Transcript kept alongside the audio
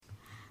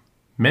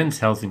Men's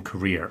health and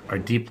career are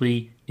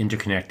deeply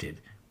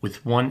interconnected,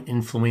 with one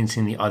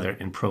influencing the other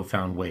in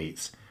profound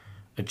ways.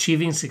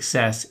 Achieving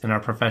success in our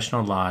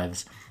professional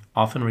lives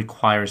often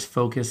requires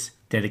focus,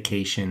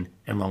 dedication,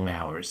 and long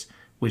hours,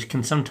 which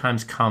can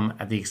sometimes come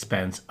at the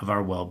expense of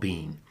our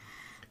well-being.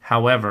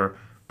 However,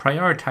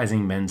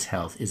 prioritizing men's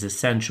health is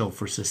essential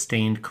for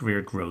sustained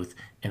career growth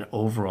and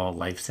overall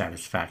life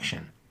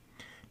satisfaction.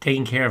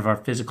 Taking care of our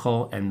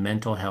physical and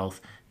mental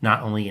health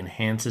not only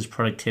enhances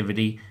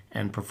productivity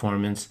and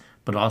performance,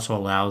 but also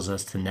allows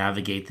us to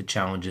navigate the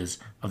challenges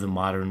of the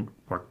modern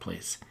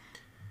workplace.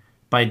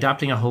 By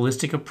adopting a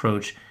holistic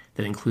approach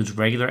that includes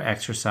regular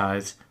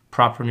exercise,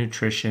 proper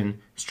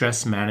nutrition,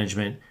 stress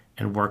management,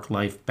 and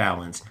work-life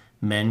balance,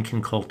 men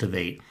can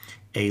cultivate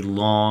a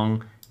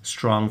long,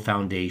 strong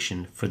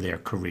foundation for their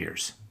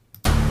careers.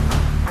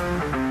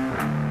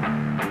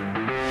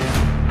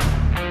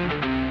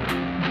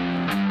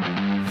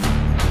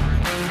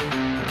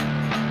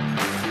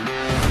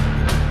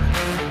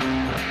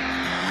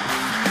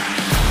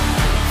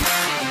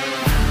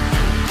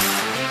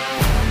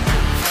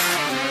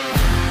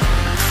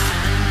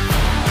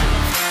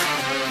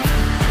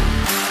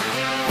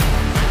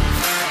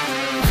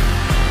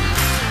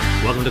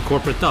 Welcome to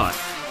Corporate Thought,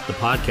 the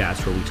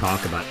podcast where we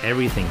talk about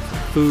everything from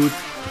food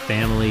to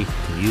family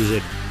to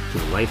music to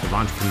the life of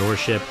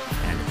entrepreneurship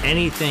and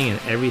anything and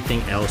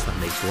everything else that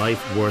makes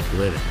life worth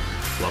living.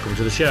 Welcome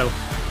to the show.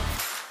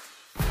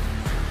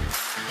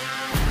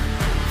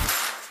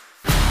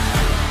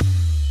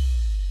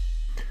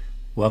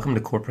 Welcome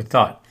to Corporate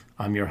Thought.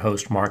 I'm your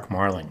host, Marc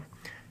Marling.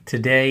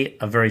 Today,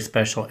 a very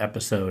special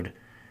episode.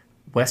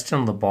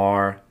 Weston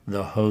LaBar,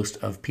 the host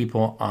of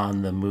People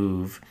on the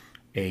Move,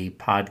 a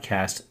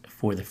podcast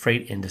for the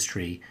freight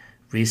industry,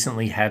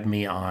 recently had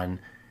me on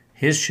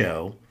his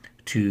show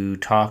to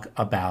talk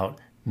about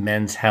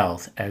men's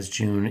health, as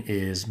June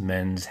is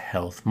Men's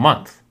Health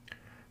Month.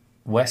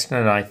 Weston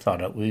and I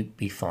thought it would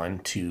be fun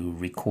to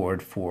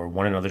record for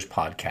one another's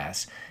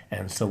podcasts,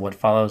 and so what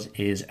follows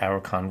is our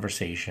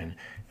conversation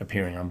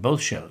appearing on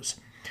both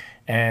shows.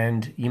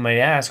 And you might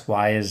ask,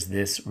 why is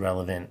this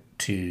relevant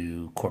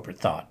to Corporate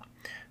Thought?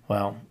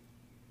 Well,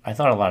 I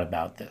thought a lot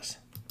about this.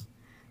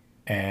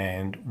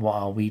 And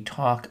while we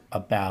talk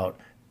about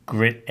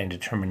grit and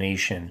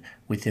determination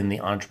within the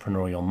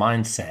entrepreneurial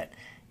mindset,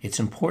 it's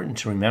important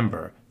to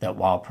remember that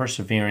while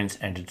perseverance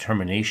and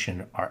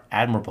determination are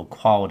admirable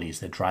qualities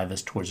that drive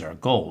us towards our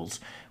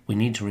goals, we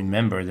need to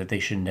remember that they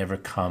should never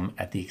come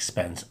at the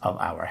expense of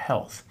our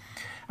health.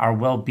 Our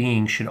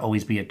well-being should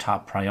always be a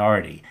top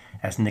priority,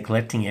 as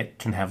neglecting it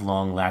can have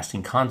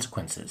long-lasting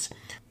consequences.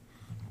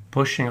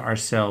 Pushing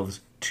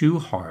ourselves too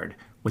hard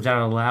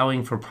without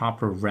allowing for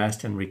proper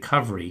rest and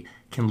recovery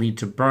can lead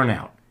to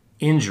burnout,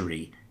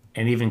 injury,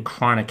 and even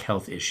chronic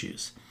health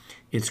issues.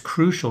 It's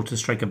crucial to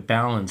strike a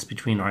balance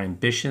between our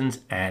ambitions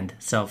and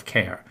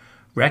self-care,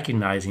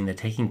 recognizing that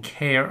taking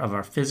care of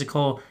our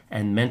physical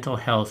and mental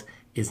health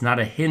is not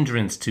a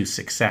hindrance to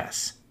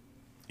success.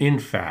 In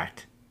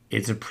fact,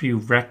 it's a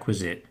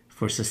prerequisite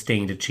for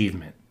sustained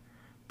achievement.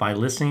 By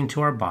listening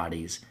to our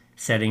bodies,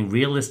 setting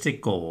realistic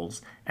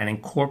goals, and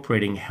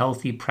incorporating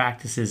healthy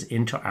practices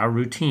into our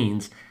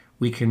routines,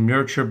 we can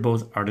nurture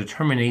both our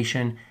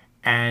determination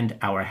and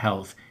our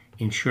health,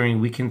 ensuring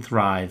we can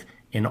thrive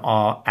in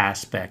all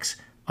aspects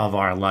of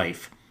our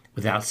life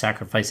without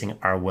sacrificing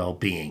our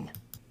well-being.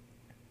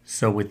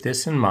 So with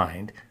this in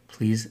mind,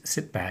 please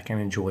sit back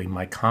and enjoy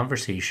my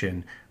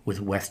conversation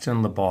with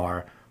Weston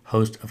LaBar,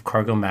 host of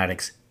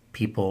Cargomatic's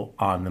People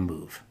on the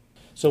Move.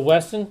 So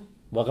Weston,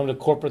 welcome to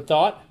Corporate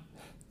Thought.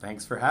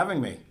 Thanks for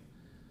having me.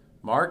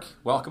 Marc,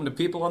 welcome to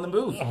People on the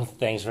Move. Oh,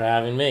 thanks for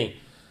having me.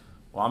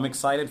 Well, I'm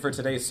excited for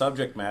today's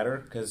subject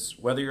matter because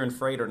whether you're in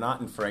freight or not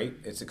in freight,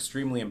 it's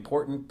extremely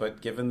important.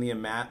 But given the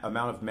amount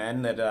of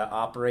men that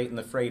operate in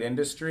the freight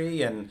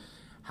industry and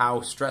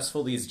how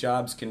stressful these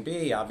jobs can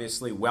be,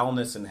 obviously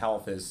wellness and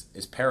health is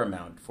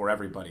paramount for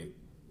everybody.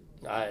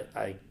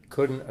 I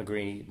couldn't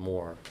agree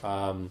more.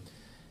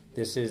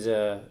 This is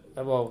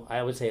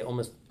I would say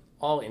almost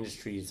all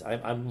industries.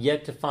 I'm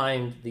yet to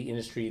find the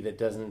industry that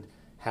doesn't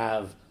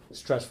have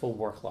stressful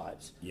work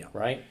lives. Yeah.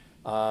 Right?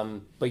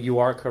 But you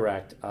are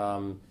correct.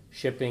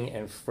 Shipping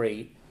and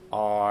freight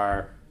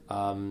are,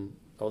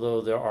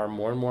 although there are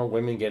more and more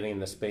women getting in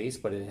the space,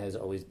 but it has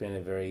always been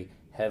a very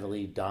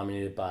heavily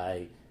dominated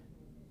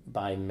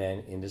by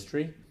men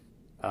industry.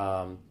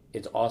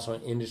 It's also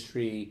an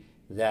industry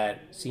that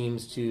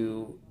seems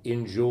to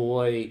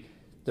enjoy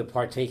the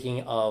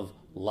partaking of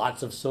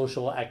lots of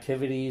social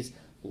activities,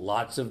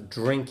 lots of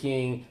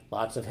drinking,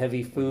 lots of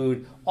heavy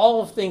food.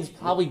 All of things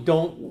probably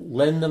don't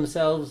lend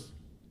themselves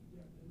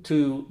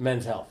to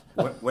men's health.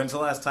 When's the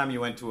last time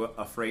you went to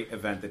a freight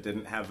event that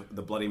didn't have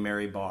the Bloody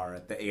Mary bar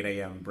at the 8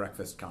 a.m.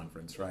 breakfast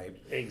conference, right?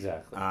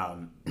 Exactly.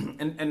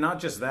 And not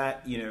just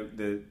that,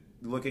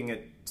 looking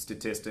at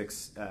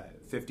statistics,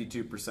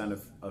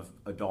 52% of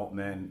adult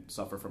men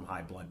suffer from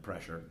high blood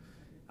pressure.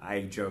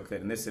 I joke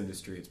that in this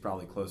industry it's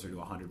probably closer to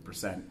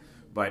 100%.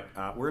 But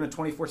we're in a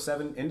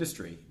 24/7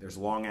 industry. There's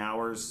long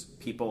hours.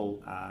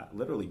 People,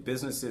 literally,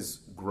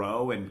 businesses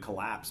grow and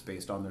collapse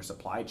based on their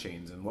supply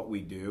chains. And what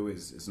we do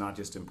is not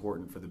just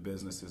important for the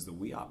businesses that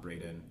we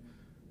operate in,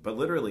 but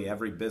literally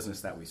every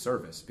business that we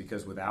service,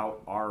 because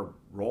without our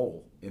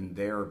role in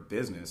their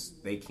business,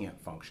 they can't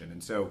function.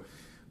 And so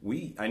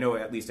I know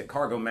at least at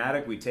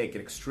Cargomatic, we take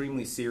it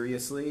extremely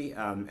seriously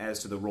as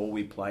to the role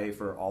we play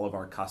for all of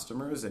our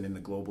customers and in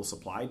the global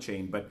supply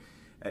chain. But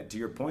to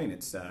your point,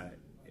 it's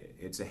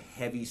a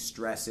heavy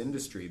stress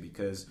industry,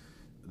 because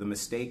the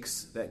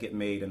mistakes that get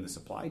made in the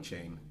supply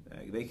chain,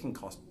 they can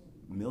cost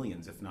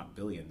millions, if not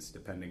billions,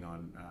 depending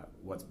on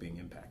what's being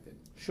impacted.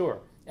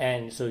 Sure.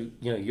 And so,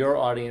 your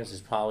audience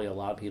is probably a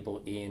lot of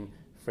people in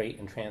freight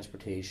and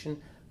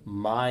transportation.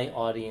 My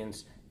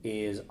audience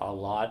is a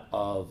lot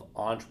of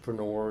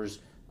entrepreneurs.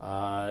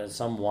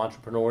 Some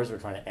entrepreneurs, we're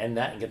trying to end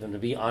that and get them to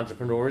be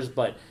entrepreneurs,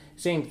 but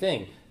same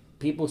thing,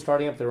 people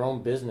starting up their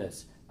own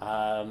business.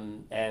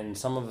 And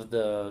some of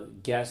the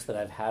guests that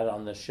I've had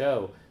on the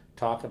show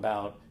talk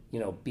about,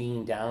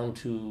 being down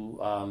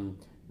to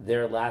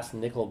their last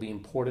nickel being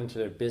poured into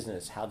their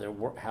business, how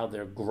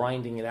they're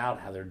grinding it out,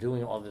 how they're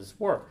doing all this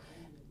work.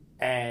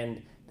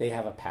 And they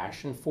have a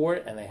passion for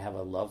it and they have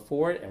a love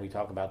for it. And we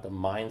talk about the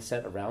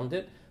mindset around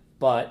it.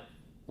 But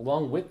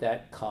along with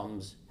that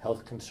comes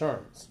health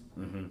concerns.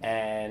 Mm-hmm.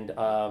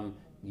 And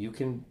you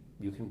can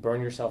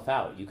burn yourself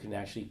out. You can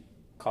actually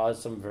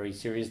cause some very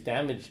serious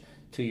damage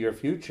to your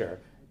future.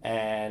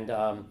 And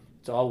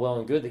it's all well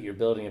and good that you're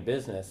building a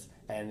business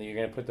and that you're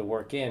going to put the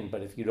work in,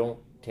 but if you don't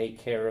take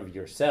care of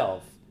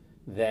yourself,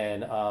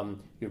 then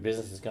your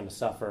business is going to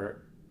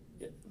suffer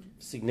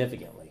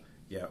significantly.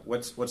 Yeah,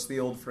 what's the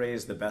old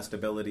phrase? The best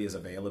ability is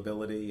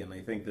availability, and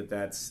I think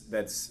that's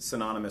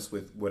synonymous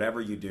with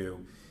whatever you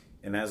do.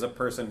 And as a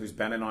person who's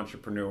been an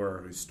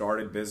entrepreneur, who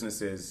started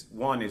businesses,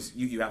 one is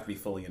you have to be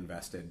fully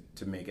invested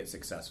to make it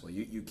successful.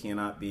 You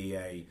cannot be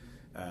a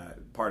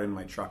pardon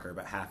my trucker,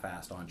 but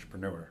half-assed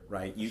entrepreneur,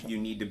 right? You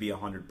need to be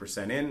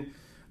 100% in,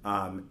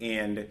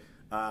 and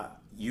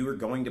you are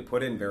going to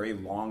put in very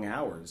long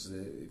hours.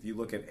 If you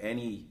look at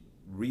any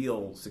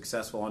real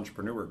successful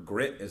entrepreneur,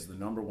 grit is the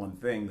number one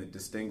thing that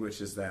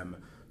distinguishes them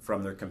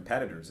from their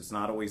competitors. It's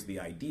not always the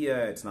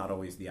idea, it's not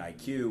always the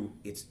IQ,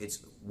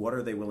 it's what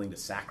are they willing to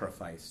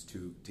sacrifice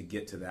to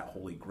get to that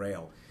holy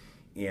grail.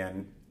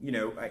 And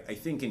I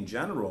think in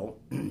general,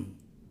 when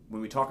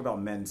we talk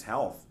about men's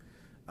health,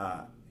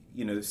 the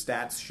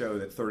stats show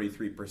that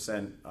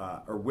 33%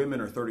 or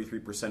women are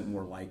 33%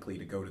 more likely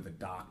to go to the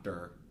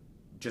doctor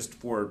just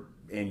for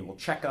annual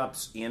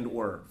checkups and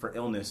or for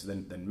illness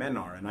than men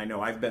are. And I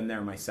know I've been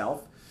there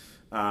myself,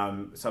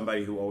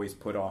 somebody who always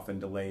put off and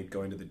delayed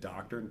going to the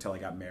doctor until I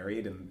got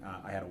married, and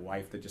I had a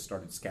wife that just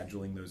started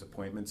scheduling those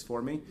appointments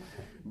for me.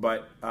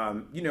 But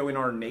in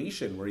our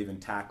nation, we're even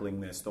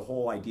tackling this, the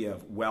whole idea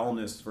of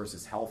wellness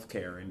versus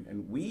healthcare,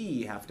 and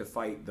we have to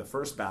fight the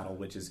first battle,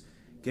 which is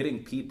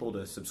getting people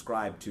to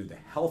subscribe to the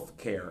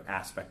healthcare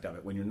aspect of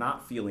it. When you're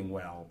not feeling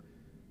well,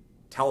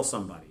 tell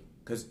somebody,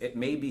 because it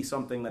may be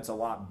something that's a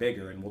lot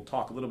bigger. And we'll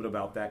talk a little bit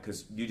about that,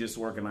 because you just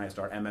organized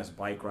our MS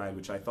bike ride,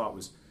 which I thought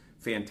was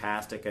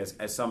fantastic.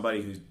 As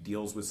somebody who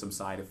deals with some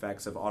side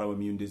effects of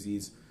autoimmune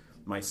disease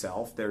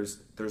myself,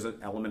 there's an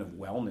element of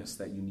wellness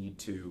that you need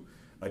to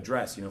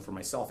address. For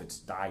myself, it's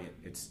diet,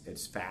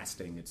 it's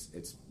fasting,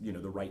 it's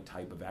the right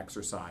type of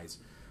exercise.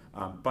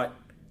 But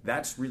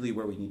that's really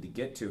where we need to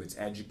get to. It's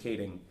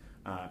educating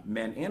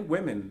men and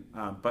women,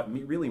 but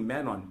really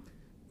men, on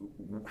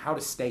how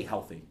to stay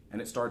healthy.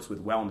 And it starts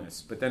with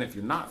wellness. But then if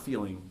you're not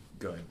feeling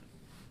good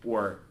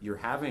or you're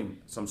having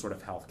some sort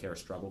of healthcare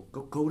struggle,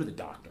 go to the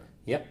doctor.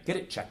 Yep. Get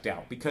it checked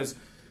out, because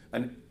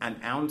an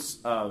ounce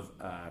of,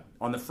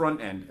 on the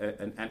front end,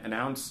 an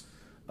ounce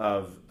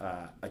of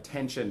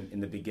attention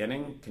in the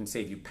beginning can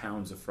save you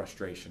pounds of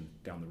frustration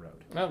down the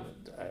road. Well,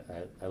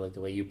 I like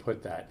the way you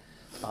put that.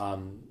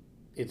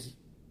 It's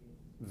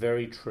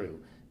very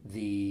true.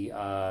 The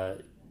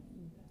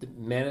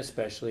men,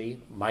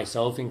 especially,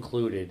 myself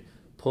included,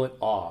 put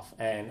off,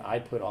 and I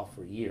put off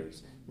for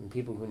years. And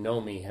people who know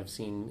me have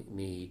seen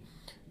me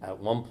at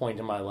one point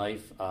in my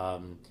life,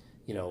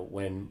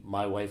 when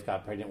my wife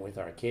got pregnant with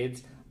our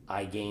kids,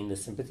 I gained the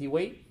sympathy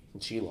weight,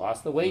 and she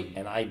lost the weight,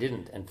 and I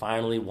didn't. And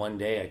finally, one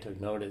day, I took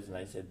notice, and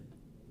I said,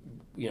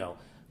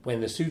 when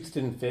the suits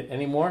didn't fit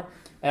anymore,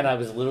 and I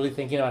was literally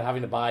thinking about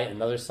having to buy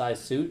another size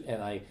suit,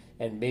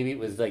 and maybe it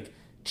was like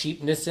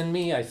cheapness in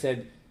me, I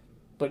said,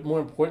 but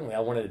more importantly, I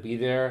wanted to be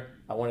there.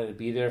 I wanted to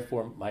be there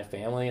for my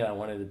family, and I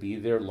wanted to be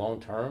there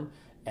long term.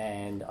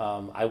 And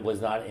I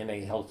was not in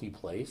a healthy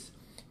place.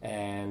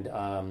 And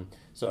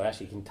so I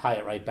actually can tie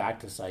it right back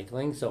to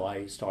cycling. So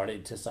I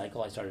started to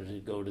cycle. I started to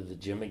go to the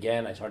gym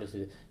again. I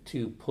started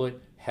to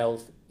put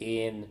health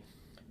in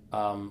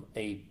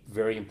a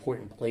very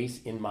important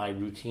place in my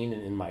routine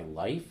and in my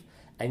life.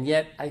 And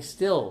yet I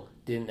still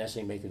didn't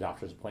necessarily make the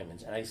doctor's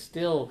appointments. And I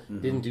still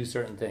didn't do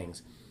certain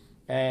things.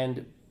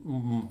 And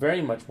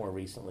very much more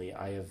recently,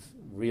 I have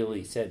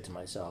really said to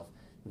myself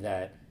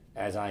that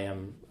as I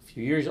am a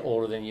few years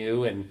older than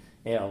you and,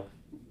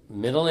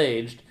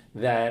 middle-aged,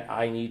 that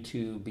I need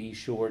to be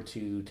sure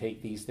to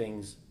take these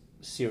things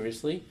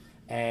seriously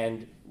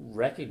and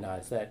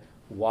recognize that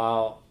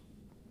while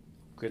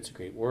grit's a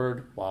great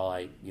word, while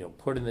I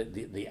put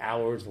in the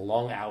hours, the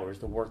long hours,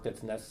 the work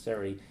that's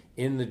necessary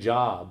in the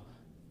job,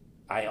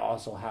 I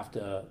also have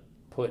to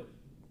put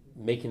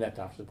making that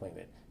doctor's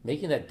appointment,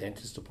 making that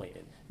dentist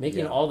appointment,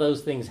 making all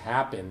those things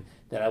happen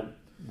that I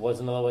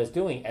wasn't otherwise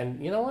doing.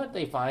 And you know what?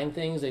 They find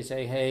things. They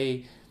say,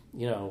 hey,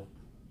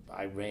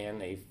 I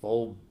ran a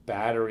full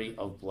battery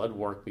of blood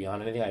work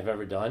beyond anything I've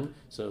ever done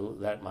so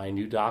that my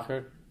new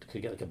doctor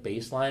could get like a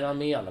baseline on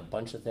me on a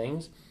bunch of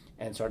things,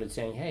 and started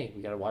saying, hey,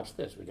 we got to watch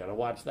this, we got to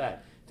watch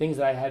that. Things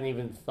that I hadn't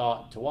even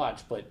thought to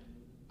watch. But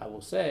I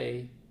will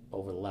say,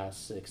 over the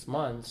last 6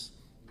 months,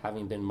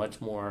 having been much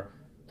more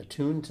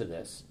attuned to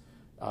this,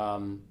 I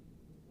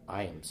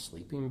am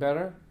sleeping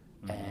better.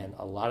 And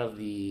a lot of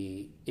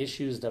the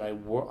issues that I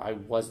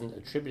wasn't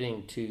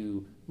attributing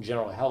to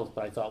general health,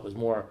 but I thought was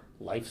more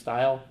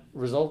lifestyle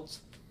results,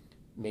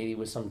 maybe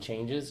with some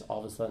changes,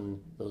 all of a sudden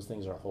those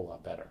things are a whole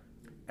lot better.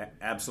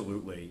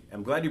 Absolutely.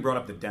 I'm glad you brought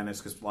up the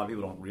dentist because a lot of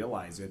people don't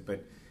realize it.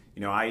 But,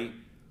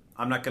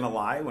 I'm not going to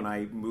lie. When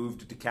I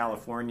moved to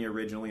California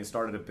originally and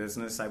started a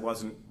business, I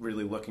wasn't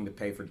really looking to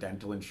pay for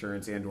dental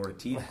insurance and or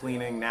teeth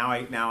cleaning. Now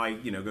I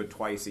go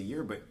twice a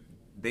year. But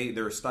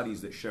there are studies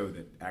that show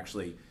that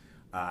actually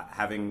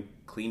having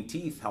clean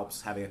teeth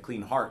helps having a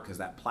clean heart because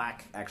that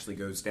plaque actually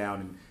goes down.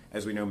 And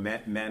as we know,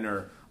 men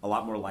are a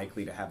lot more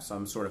likely to have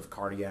some sort of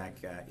cardiac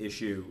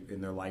issue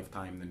in their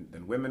lifetime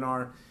than women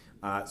are.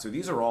 So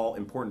these are all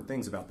important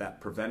things about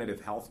that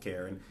preventative health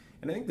care. And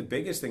I think the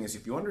biggest thing is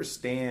if you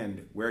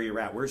understand where you're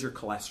at, where's your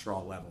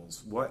cholesterol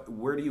levels,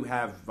 where do you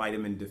have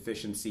vitamin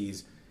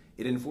deficiencies,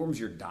 it informs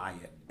your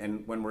diet.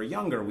 And when we're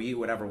younger, we eat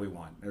whatever we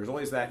want. There's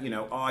always that,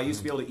 I used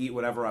to be able to eat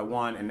whatever I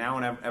want, and now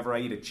whenever I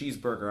eat a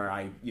cheeseburger,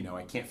 I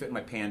can't fit in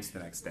my pants the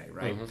next day,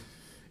 right?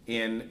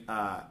 And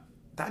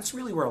that's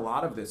really where a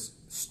lot of this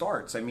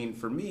starts. I mean,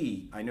 for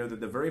me, I know that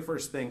the very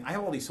first thing, I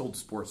have all these old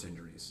sports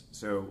injuries.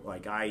 So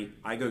like I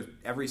go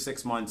every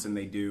 6 months and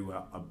they do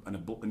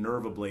a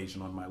nerve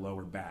ablation on my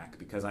lower back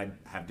because I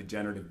have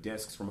degenerative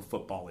discs from a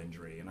football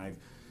injury. And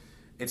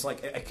it's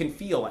like I can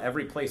feel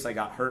every place I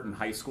got hurt in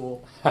high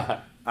school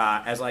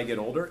as I get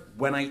older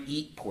when I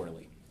eat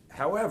poorly.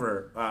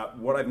 However,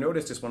 what I've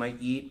noticed is when I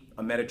eat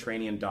a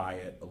Mediterranean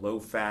diet, a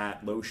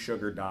low-fat,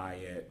 low-sugar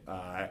diet,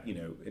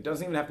 it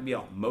doesn't even have to be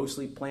a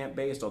mostly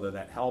plant-based, although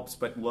that helps,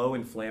 but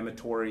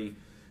low-inflammatory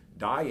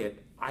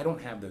diet, I don't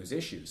have those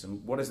issues.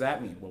 And what does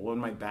that mean? Well, when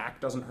my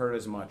back doesn't hurt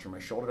as much or my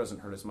shoulder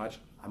doesn't hurt as much,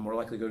 I'm more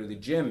likely to go to the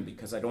gym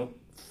because I don't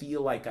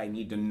feel like I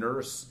need to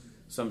nurse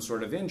some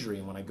sort of injury.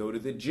 And when I go to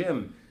the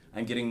gym,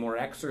 I'm getting more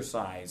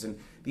exercise. And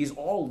these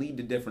all lead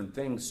to different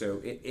things.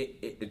 So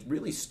it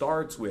really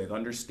starts with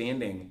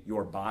understanding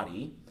your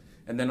body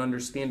and then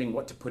understanding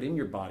what to put in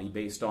your body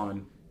based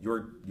on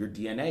your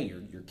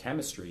DNA, your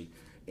chemistry.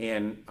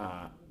 And,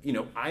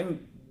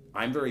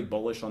 I'm very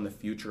bullish on the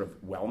future of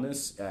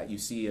wellness. You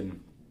see in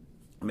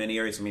many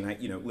areas,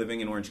 living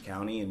in Orange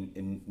County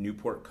in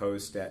Newport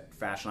Coast at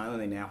Fashion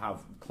Island, they now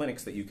have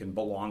clinics that you can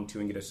belong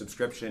to and get a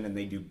subscription, and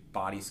they do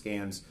body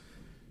scans.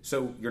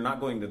 So you're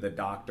not going to the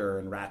doctor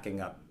and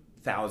racking up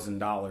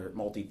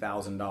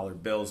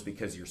multi-$1,000 bills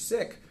because you're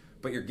sick,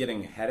 but you're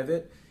getting ahead of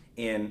it.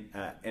 And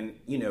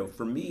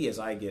for me, as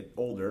I get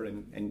older,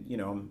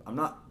 I'm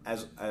not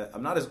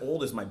as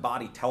old as my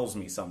body tells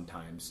me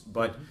sometimes,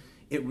 but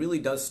it really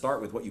does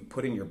start with what you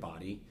put in your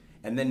body,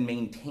 and then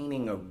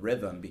maintaining a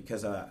rhythm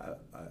because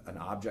an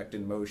object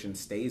in motion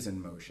stays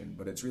in motion.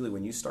 But it's really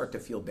when you start to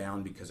feel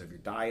down because of your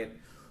diet.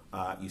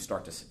 You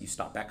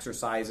stop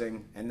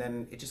exercising, and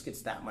then it just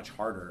gets that much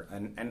harder.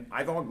 And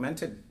I've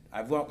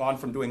gone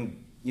from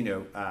doing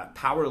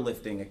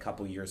powerlifting a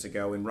couple years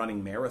ago and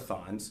running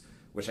marathons,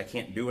 which I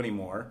can't do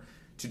anymore,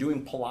 to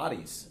doing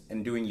Pilates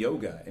and doing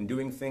yoga and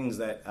doing things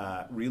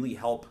that really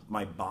help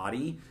my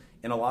body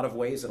in a lot of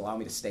ways that allow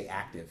me to stay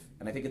active.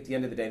 And I think at the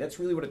end of the day, that's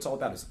really what it's all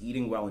about, is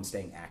eating well and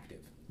staying active.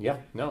 Yeah,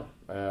 no,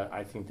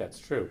 I think that's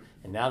true.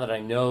 And now that I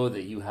know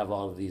that you have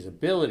all of these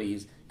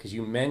abilities, because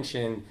you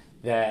mentioned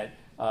that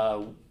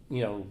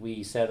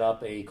we set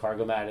up a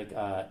Cargomatic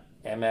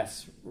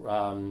MS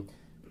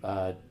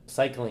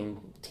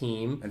cycling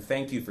team. And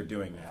thank you for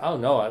doing that. Oh,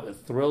 no, I'm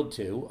thrilled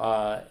to.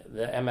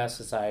 The MS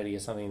Society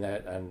is something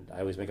that, and I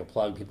always make a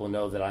plug, people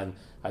know that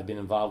I've been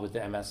involved with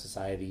the MS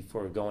Society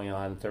for going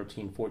on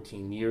 13,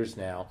 14 years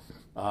now.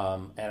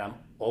 And I'm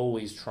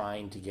always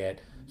trying to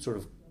get sort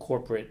of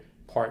corporate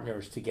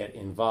partners to get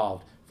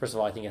involved. First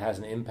of all, I think it has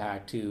an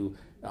impact to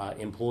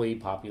employee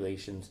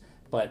populations.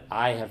 But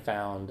I have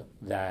found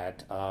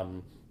that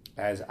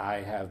as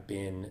I have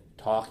been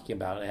talking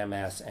about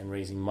MS and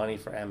raising money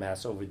for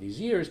MS over these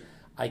years,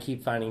 I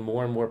keep finding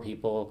more and more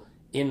people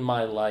in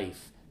my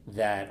life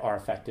that are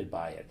affected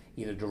by it,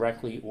 either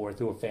directly or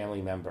through a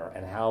family member.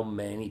 And how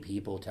many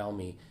people tell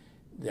me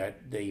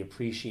that they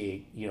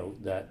appreciate,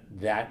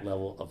 that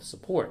level of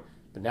support.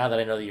 But now that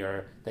I know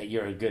that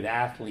you're a good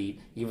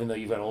athlete, even though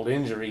you've got old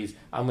injuries,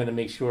 I'm going to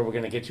make sure we're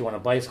going to get you on a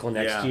bicycle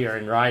next year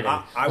and riding.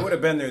 I would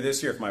have been there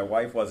this year if my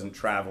wife wasn't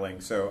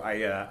traveling. So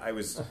I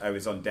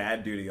was on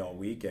dad duty all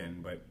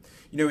weekend. But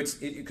it's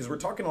because we're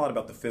talking a lot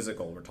about the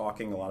physical, we're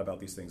talking a lot about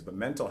these things, but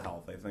mental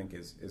health I think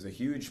is a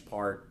huge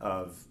part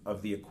of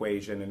the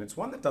equation, and it's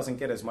one that doesn't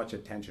get as much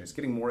attention. It's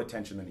getting more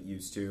attention than it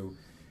used to.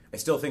 I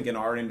still think in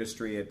our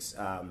industry, it's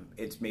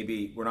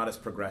maybe we're not as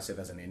progressive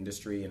as an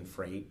industry in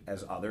freight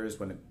as others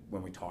when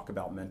we talk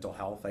about mental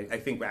health. I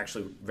think we're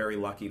actually very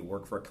lucky to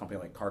work for a company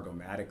like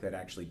Cargomatic that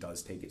actually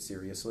does take it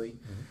seriously.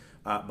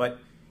 Mm-hmm. But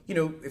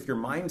if your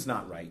mind's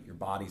not right, your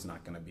body's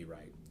not going to be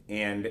right.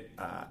 And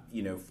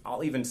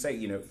I'll even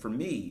say, for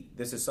me,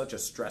 this is such a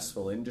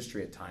stressful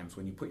industry at times.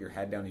 When you put your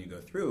head down and you go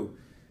through,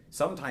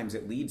 sometimes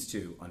it leads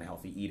to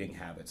unhealthy eating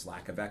habits,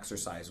 lack of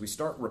exercise. We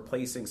start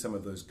replacing some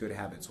of those good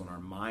habits when our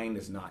mind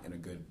is not in a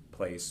good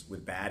place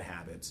with bad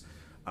habits.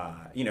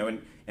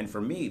 And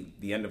for me,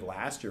 the end of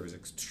last year was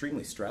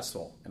extremely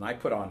stressful. And I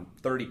put on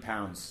 30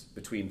 pounds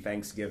between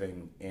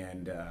Thanksgiving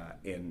and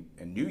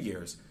New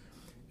Year's.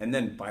 And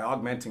then by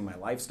augmenting my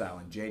lifestyle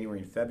in January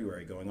and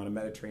February, going on a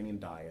Mediterranean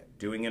diet,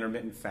 doing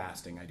intermittent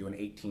fasting. I do an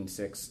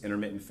 18-6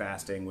 intermittent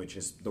fasting, which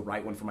is the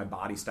right one for my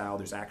body style.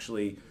 There's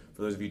actually,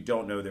 for those of you who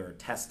don't know, there are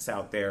tests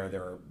out there.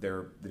 There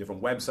are the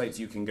different websites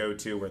you can go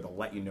to where they'll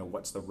let you know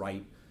what's the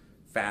right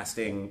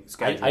fasting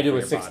schedule. I do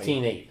a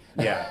 16-8.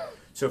 Yeah.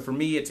 So for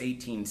me, it's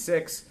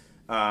 18-6.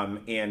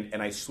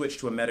 And I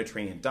switched to a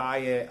Mediterranean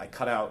diet. I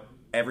cut out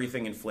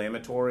everything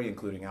inflammatory,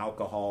 including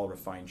alcohol,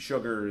 refined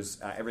sugars,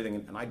 everything.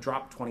 And I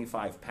dropped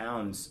 25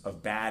 pounds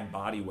of bad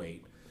body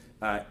weight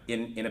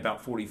in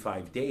about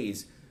 45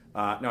 days.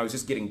 Now, I was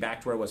just getting back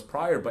to where I was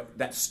prior, but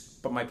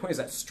my point is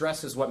that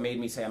stress is what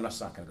made me say, I'm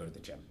just not going to go to the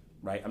gym,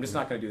 right? I'm just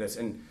not going to do this.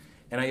 And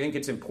I think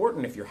it's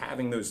important if you're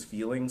having those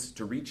feelings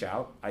to reach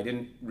out. I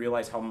didn't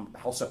realize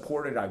how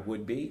supported I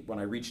would be when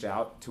I reached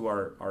out to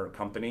our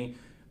company.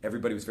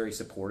 Everybody was very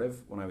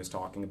supportive when I was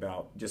talking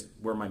about just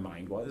where my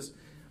mind was.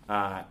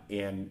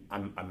 And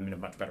I'm in a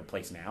much better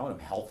place now, and I'm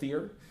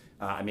healthier.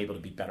 I'm able to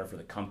be better for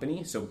the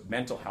company. So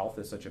mental health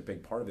is such a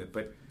big part of it.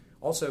 But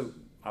also,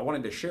 I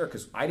wanted to share,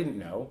 because I didn't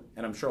know,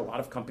 and I'm sure a lot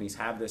of companies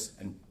have this,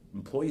 and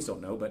employees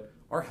don't know, but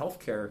our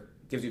healthcare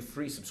gives you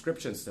free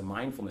subscriptions to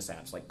mindfulness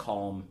apps like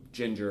Calm,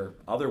 Ginger,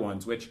 other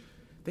ones, which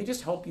they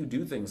just help you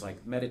do things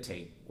like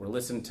meditate or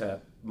listen to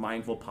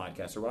mindful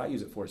podcasts, or what I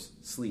use it for is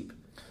sleep.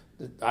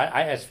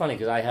 It's funny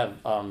because I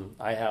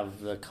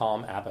have the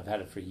Calm app. I've had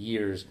it for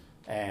years.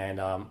 And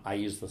I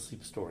use the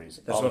sleep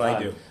stories. That's what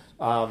I do.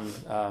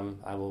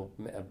 I will.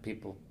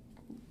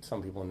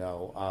 Some people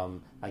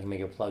know. I can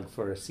make a plug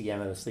for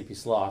Sienna the Sleepy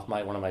Sloth.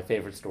 One of my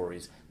favorite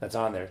stories that's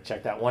on there.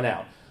 Check that one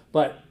out.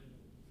 But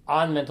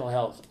on mental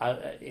health,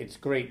 it's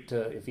great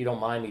to, if you don't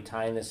mind me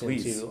tying this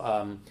Please.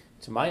 into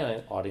to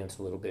my audience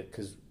a little bit,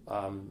 because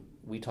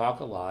we talk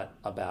a lot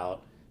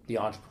about the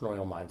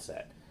entrepreneurial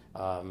mindset.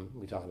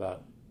 We talk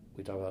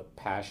about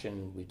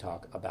passion. We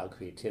talk about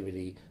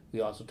creativity.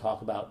 We also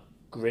talk about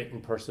grit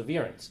and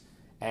perseverance.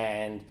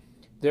 And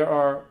there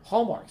are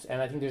hallmarks.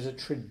 And I think there's a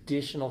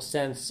traditional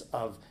sense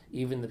of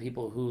even the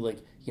people who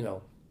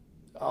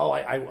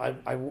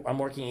I'm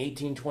working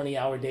 18,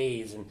 20-hour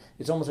days, and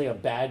it's almost like a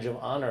badge of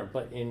honor.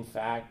 But in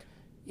fact,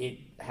 it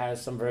has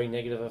some very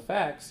negative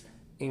effects,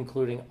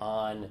 including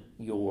on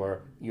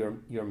your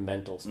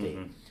mental state.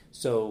 Mm-hmm.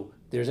 So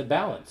there's a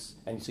balance.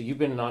 And so you've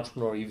been an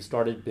entrepreneur, you've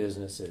started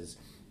businesses.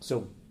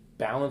 So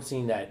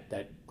balancing that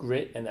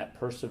grit and that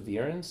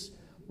perseverance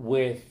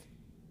with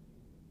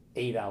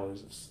 8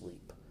 hours of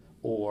sleep,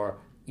 or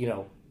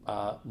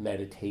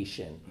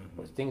meditation, mm-hmm.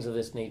 or things of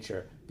this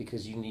nature,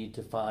 because you need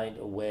to find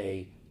a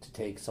way to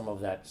take some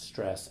of that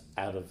stress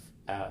out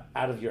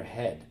of your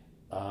head,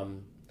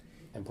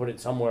 and put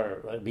it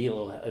somewhere,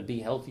 be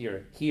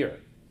healthier here.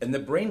 And the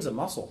brain's a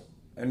muscle.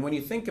 And when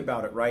you think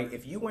about it, right,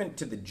 if you went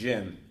to the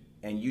gym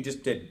and you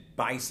just did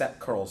bicep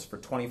curls for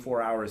 24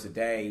 hours a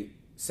day,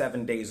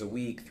 7 days a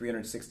week,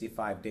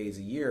 365 days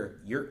a year,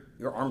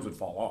 your arms would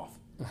fall off.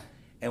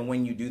 And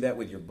when you do that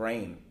with your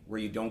brain, where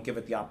you don't give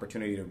it the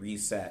opportunity to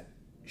reset,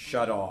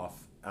 shut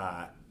off,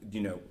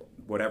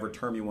 whatever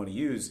term you want to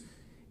use,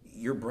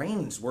 your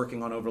brain's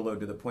working on overload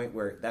to the point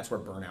where that's where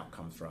burnout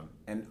comes from.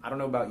 And I don't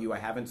know about you, I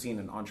haven't seen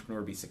an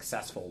entrepreneur be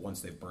successful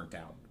once they've burnt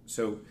out.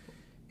 So,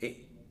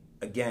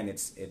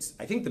 it's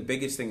I think the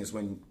biggest thing is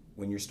when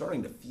you're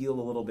starting to feel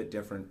a little bit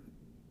different,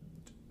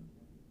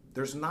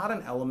 there's not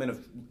an element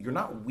of, you're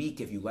not weak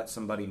if you let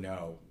somebody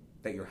know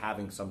that you're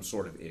having some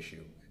sort of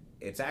issue.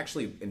 It's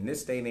actually, in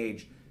this day and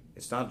age,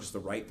 it's not just the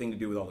right thing to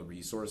do with all the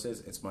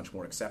resources. It's much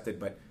more accepted.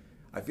 But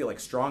I feel like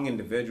strong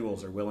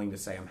individuals are willing to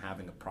say, I'm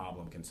having a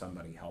problem. Can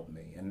somebody help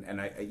me?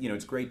 And I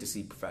it's great to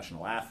see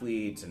professional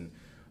athletes and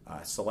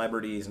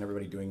celebrities and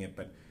everybody doing it.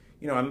 But,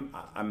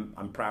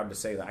 I'm proud to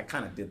say that I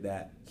kind of did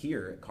that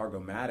here at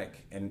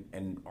Cargomatic.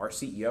 And our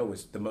CEO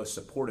was the most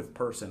supportive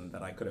person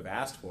that I could have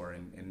asked for.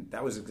 And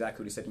that was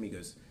exactly what he said to me. He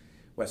goes,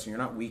 Weston, you're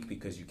not weak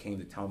because you came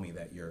to tell me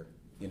that you're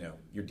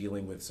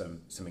dealing with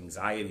some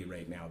anxiety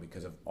right now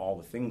because of all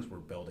the things we're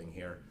building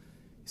here.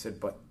 He said,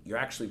 but you're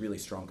actually really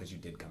strong because you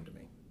did come to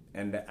me.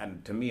 And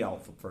to me, I'll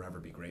forever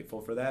be grateful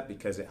for that,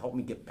 because it helped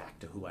me get back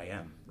to who I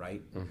am,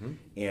 right? Mm-hmm.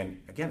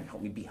 And again, it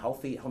helped me be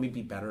healthy, helped me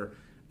be better.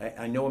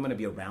 I know I'm going to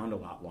be around a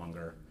lot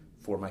longer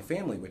for my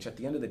family, which at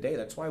the end of the day,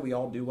 that's why we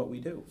all do what we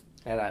do.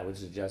 And I would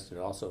suggest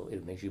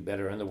it makes you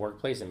better in the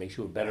workplace. It makes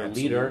you a better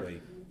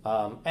leader.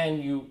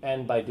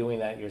 And by doing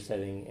that, you're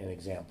setting an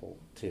example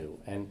too.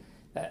 And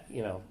that,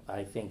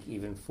 I think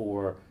even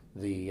for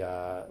the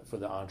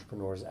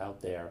entrepreneurs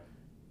out there,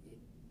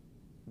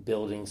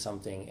 building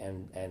something,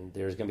 and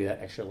there's going to be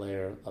that extra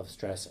layer of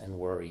stress and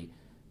worry,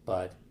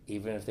 but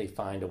even if they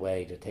find a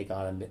way to take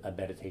on a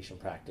meditation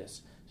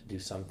practice, to do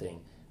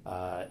something,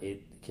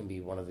 it can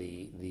be one of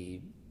the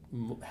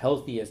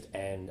healthiest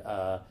and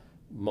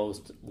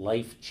most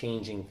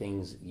life-changing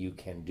things you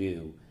can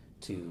do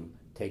to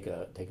take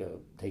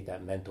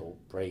that mental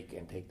break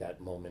and take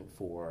that moment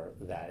for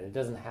that. It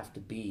doesn't have to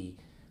be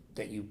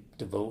that you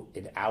devote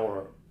an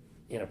hour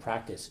in a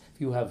practice.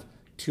 If you have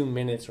 2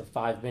 minutes or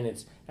 5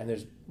 minutes, and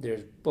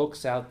there's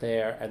books out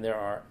there and there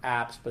are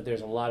apps, but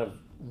there's a lot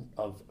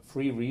of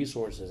free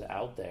resources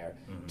out there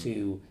mm-hmm.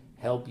 to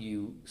help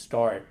you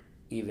start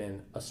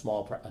even a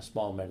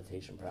small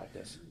meditation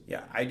practice.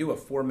 Yeah, I do a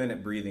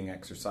 4-minute breathing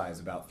exercise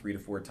about 3 to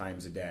 4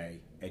 times a day.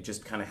 It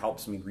just kind of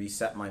helps me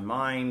reset my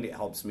mind. It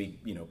helps me,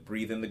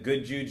 breathe in the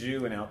good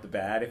juju and out the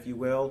bad, if you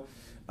will.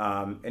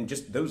 And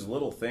just those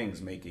little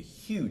things make a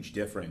huge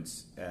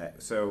difference.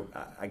 So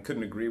I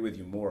couldn't agree with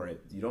you more.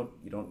 You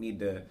don't need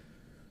to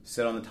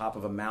sit on the top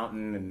of a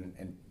mountain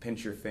and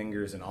pinch your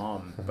fingers and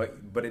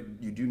but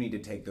you do need to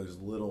take those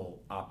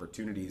little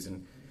opportunities.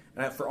 And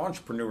for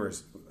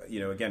entrepreneurs,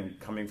 again,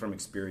 coming from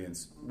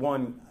experience,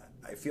 one,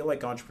 I feel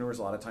like entrepreneurs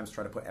a lot of times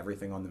try to put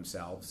everything on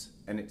themselves,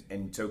 and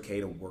it's okay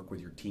to work with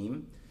your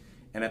team.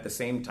 And at the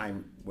same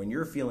time, when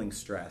you're feeling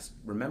stressed,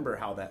 remember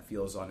how that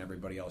feels on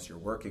everybody else you're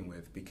working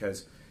with,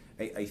 because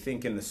I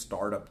think in the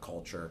startup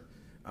culture,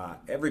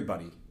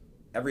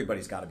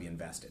 everybody's got to be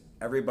invested.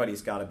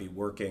 Everybody's got to be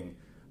working,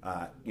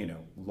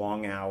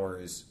 long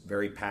hours,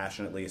 very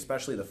passionately,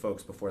 especially the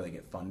folks before they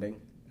get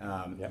funding.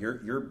 Yep.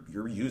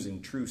 You're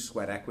using true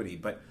sweat equity,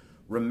 but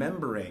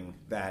remembering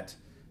that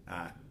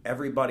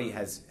everybody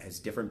has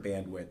different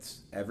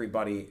bandwidths,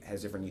 everybody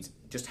has different needs.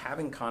 Just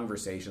having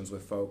conversations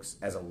with folks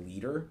as a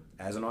leader,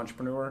 as an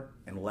entrepreneur,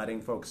 and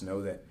letting folks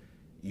know that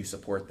you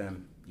support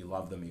them, you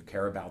love them, you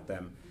care about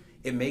them,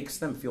 it makes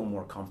them feel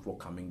more comfortable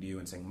coming to you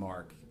and saying,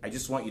 Mark, I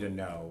just want you to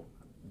know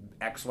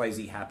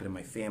XYZ happened in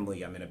my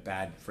family, I'm in a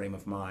bad frame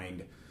of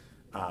mind.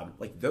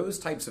 Like those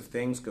types of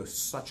things go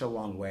such a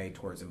long way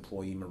towards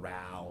employee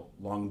morale,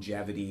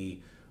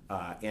 longevity,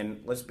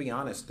 and let's be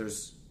honest,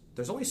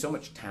 there's only so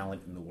much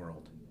talent in the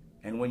world.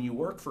 And when you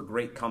work for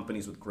great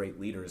companies with great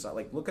leaders,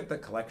 look at the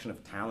collection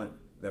of talent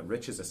that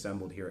Rich has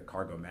assembled here at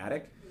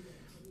Cargomatic.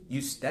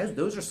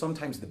 Those are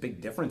sometimes the big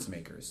difference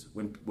makers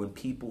when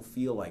people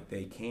feel like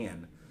they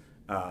can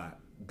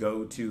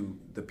go to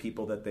the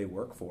people that they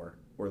work for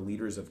or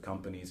leaders of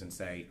companies and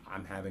say,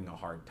 I'm having a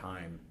hard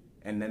time.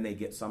 And then they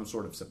get some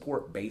sort of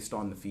support based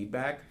on the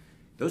feedback.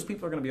 Those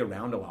people are going to be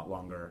around a lot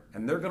longer,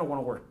 and they're going to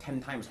want to work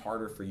 10 times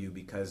harder for you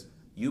because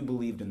you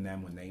believed in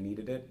them when they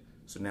needed it.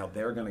 So now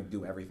they're going to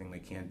do everything they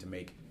can to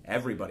make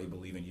everybody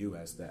believe in you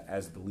as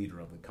the leader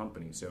of the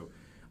company. So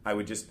I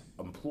would just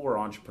implore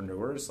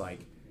entrepreneurs,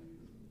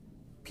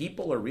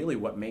 people are really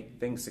what make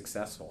things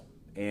successful.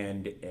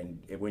 And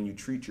when you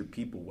treat your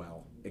people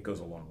well, it goes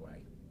a long way.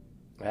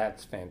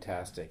 That's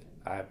fantastic.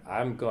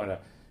 I'm going to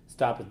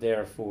stop it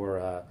there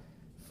for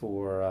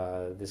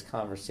this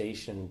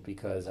conversation,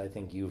 because I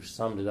think you've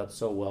summed it up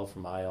so well for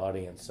my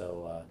audience.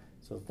 So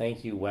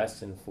thank you,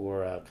 Weston,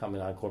 for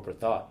coming on Corporate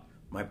Thought.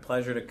 My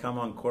pleasure to come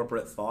on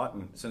Corporate Thought.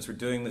 And since we're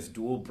doing this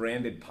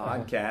dual-branded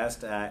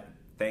podcast,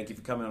 thank you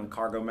for coming on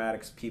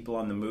Cargomatic's People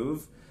on the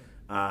Move.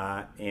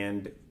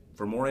 And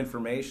for more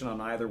information on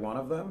either one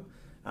of them,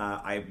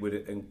 I would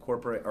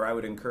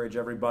encourage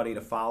everybody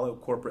to follow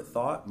Corporate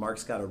Thought.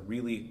 Marc's got a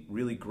really,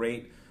 really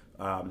great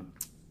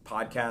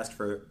podcast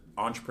for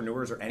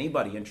entrepreneurs or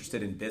anybody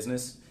interested in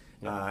business,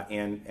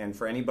 and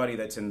for anybody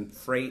that's in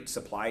freight,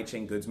 supply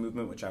chain, goods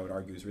movement, which I would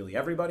argue is really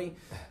everybody.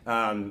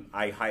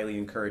 I highly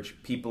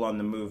encourage People on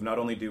the Move. Not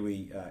only do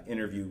we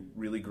interview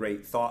really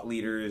great thought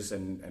leaders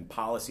and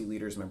policy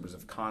leaders, members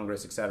of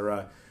Congress,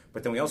 etc.,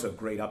 but then we also have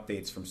great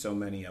updates from so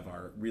many of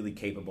our really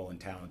capable and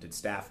talented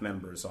staff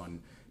members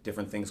on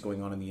different things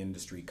going on in the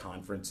industry,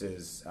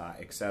 conferences,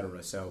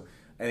 etc. So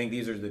I think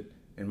these are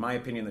in my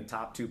opinion, the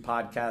top 2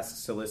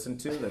 podcasts to listen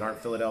to that aren't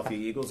Philadelphia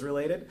Eagles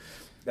related.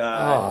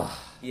 Yeah.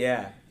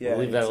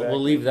 We'll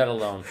leave that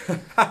alone.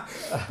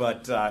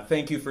 But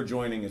thank you for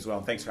joining as well.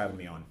 And thanks for having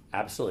me on.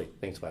 Absolutely.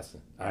 Thanks,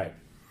 Weston. All right.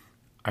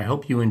 I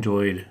hope you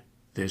enjoyed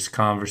this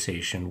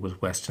conversation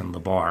with Weston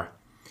LaBar.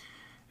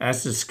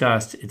 As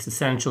discussed, it's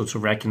essential to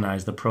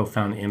recognize the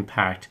profound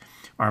impact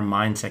our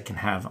mindset can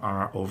have on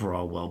our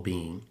overall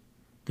well-being.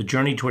 The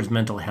journey towards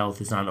mental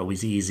health is not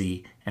always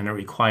easy, and it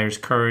requires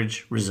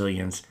courage,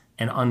 resilience,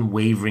 and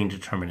unwavering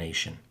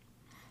determination.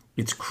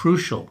 It's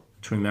crucial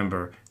to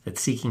remember that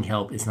seeking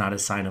help is not a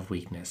sign of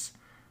weakness,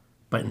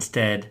 but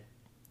instead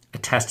a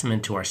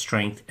testament to our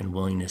strength and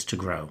willingness to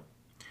grow.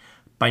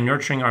 By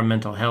nurturing our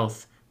mental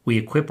health, we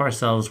equip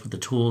ourselves with the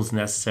tools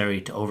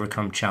necessary to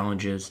overcome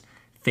challenges,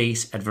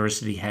 face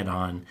adversity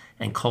head-on,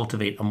 and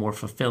cultivate a more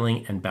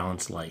fulfilling and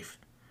balanced life.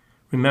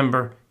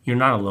 Remember, you're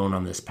not alone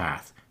on this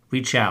path.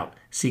 Reach out,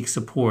 seek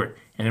support,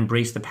 and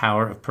embrace the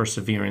power of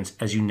perseverance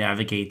as you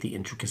navigate the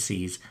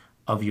intricacies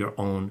of your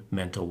own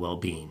mental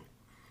well-being.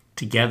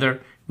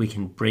 Together, we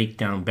can break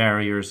down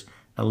barriers,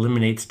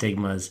 eliminate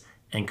stigmas,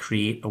 and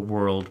create a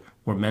world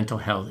where mental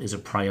health is a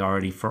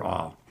priority for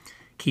all.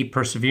 Keep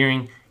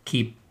persevering,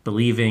 keep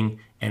believing,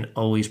 and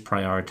always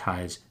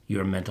prioritize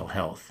your mental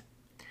health.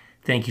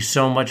 Thank you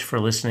so much for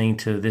listening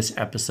to this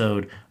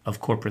episode of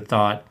Corporate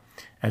Thought.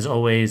 As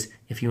always,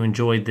 if you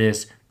enjoyed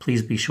this,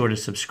 please be sure to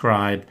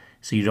subscribe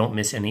so you don't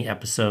miss any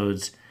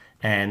episodes,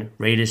 and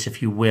rate us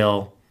if you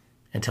will.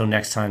 Until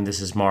next time, this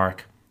is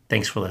Mark.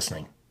 Thanks for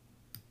listening.